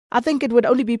I think it would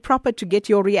only be proper to get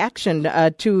your reaction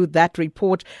to that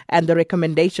report and the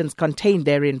recommendations contained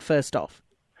therein first off.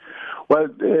 Well,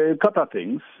 a couple of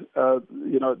things.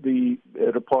 The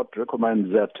report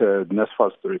recommends that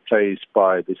NSFAS be replaced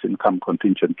by this income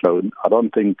contingent loan. I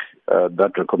don't think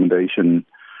that recommendation,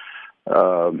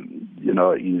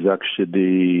 is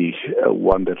actually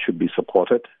one that should be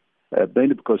supported.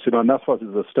 Mainly because, NSFAS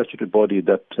is a statutory body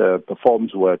that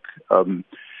performs work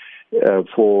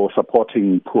for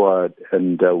supporting poor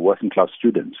and working class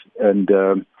students.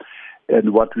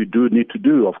 And what we do need to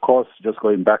do, of course, just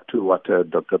going back to what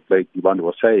Dr. Blake Nzimande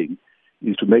was saying,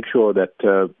 is to make sure that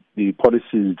the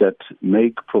policies that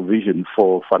make provision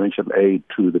for financial aid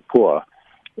to the poor,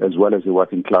 as well as the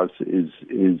working class, is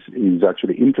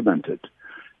actually implemented.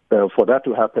 For that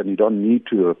to happen, you don't need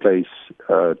to replace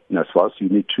NSFAS. You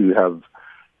need to have,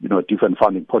 different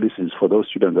funding policies for those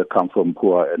students that come from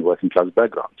poor and working class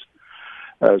backgrounds.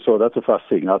 So that's the first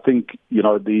thing. I think,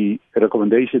 the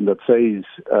recommendation that says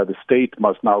the state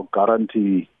must now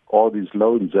guarantee all these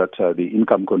loans, that the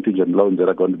income contingent loans that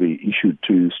are going to be issued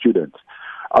to students.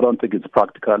 I don't think it's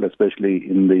practical, especially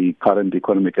in the current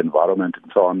economic environment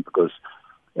and so on, because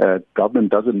government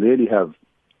doesn't really have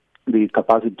the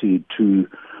capacity to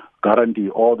guarantee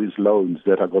all these loans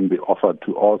that are going to be offered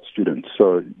to all students.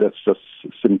 So that's just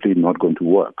simply not going to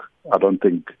work. I don't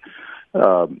think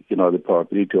the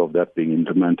probability of that being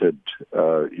implemented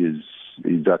is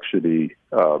actually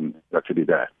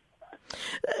there.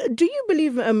 Do you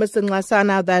believe, Mr.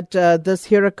 Nxasana, that this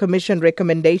HERA Commission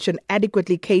recommendation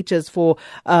adequately caters for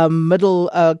middle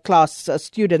class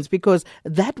students? Because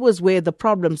that was where the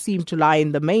problem seemed to lie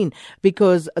in the main,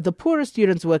 because the poorer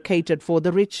students were catered for,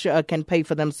 the rich can pay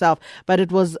for themselves, but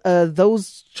it was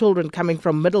those children coming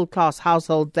from middle class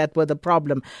households that were the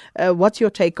problem. What's your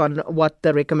take on what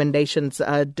the recommendations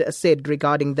said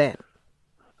regarding that?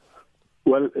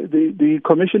 Well, the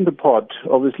Commission report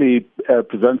obviously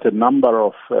presents a number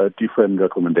of different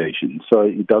recommendations. So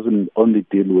it doesn't only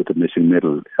deal with the missing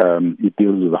middle. It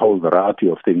deals with a whole variety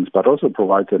of things, but also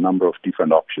provides a number of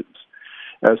different options.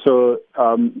 There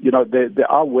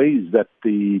are ways that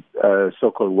the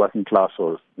so-called working class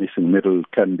or missing middle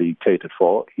can be catered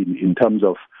for in terms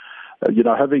of,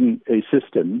 having a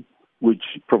system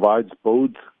which provides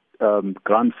both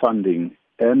grant funding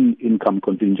and income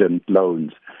contingent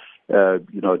loans,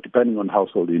 depending on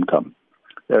household income.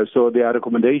 So there are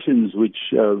recommendations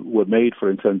which were made, for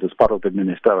instance, as part of the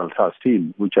ministerial task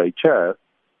team, which I chair,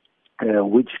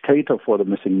 which cater for the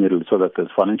missing middle so that there's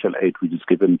financial aid which is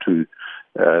given to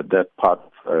that part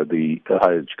of the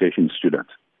higher education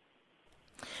students.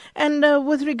 And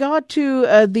with regard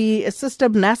to the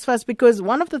system NSFAS, because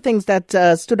one of the things that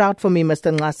stood out for me,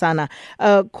 Mr. Nxasana,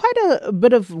 quite a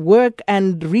bit of work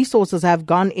and resources have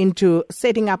gone into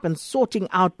setting up and sorting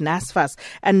out NSFAS.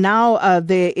 And now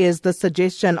there is the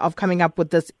suggestion of coming up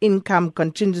with this income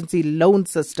contingency loan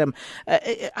system.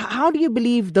 How do you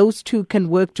believe those two can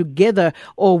work together,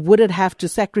 or would it have to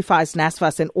sacrifice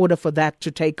NSFAS in order for that to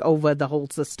take over the whole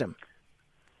system?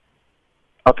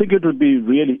 I think it would be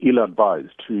really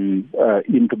ill-advised to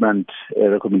implement a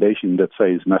recommendation that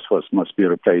says NSFAS must be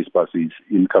replaced by these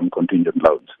income contingent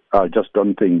loans. I just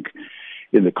don't think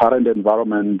in the current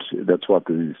environment that's what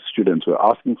the students were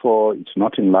asking for. It's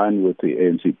not in line with the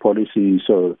ANC policy.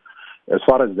 So as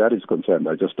far as that is concerned,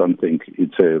 I just don't think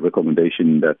it's a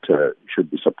recommendation that should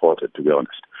be supported, to be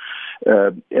honest.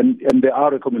 And there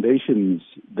are recommendations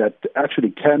that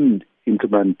actually can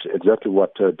implement exactly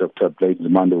what Dr. Blake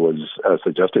Nzimande was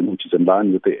suggesting, which is in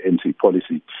line with the ANC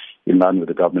policy, in line with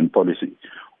the government policy,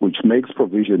 which makes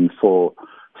provision for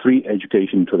free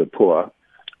education to the poor,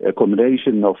 a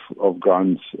combination of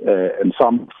grants and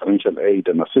some financial aid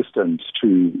and assistance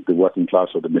to the working class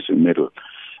or the missing middle.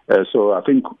 So I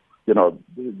think,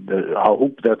 I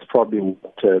hope that's probably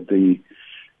what the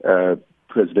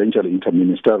Presidential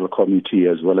Interministerial Committee,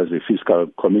 as well as the Fiscal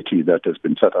Committee that has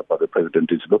been set up by the President,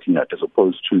 is looking at, as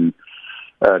opposed to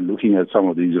looking at some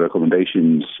of these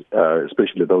recommendations,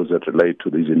 especially those that relate to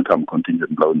these income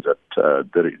contingent loans that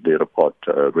the report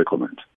recommends.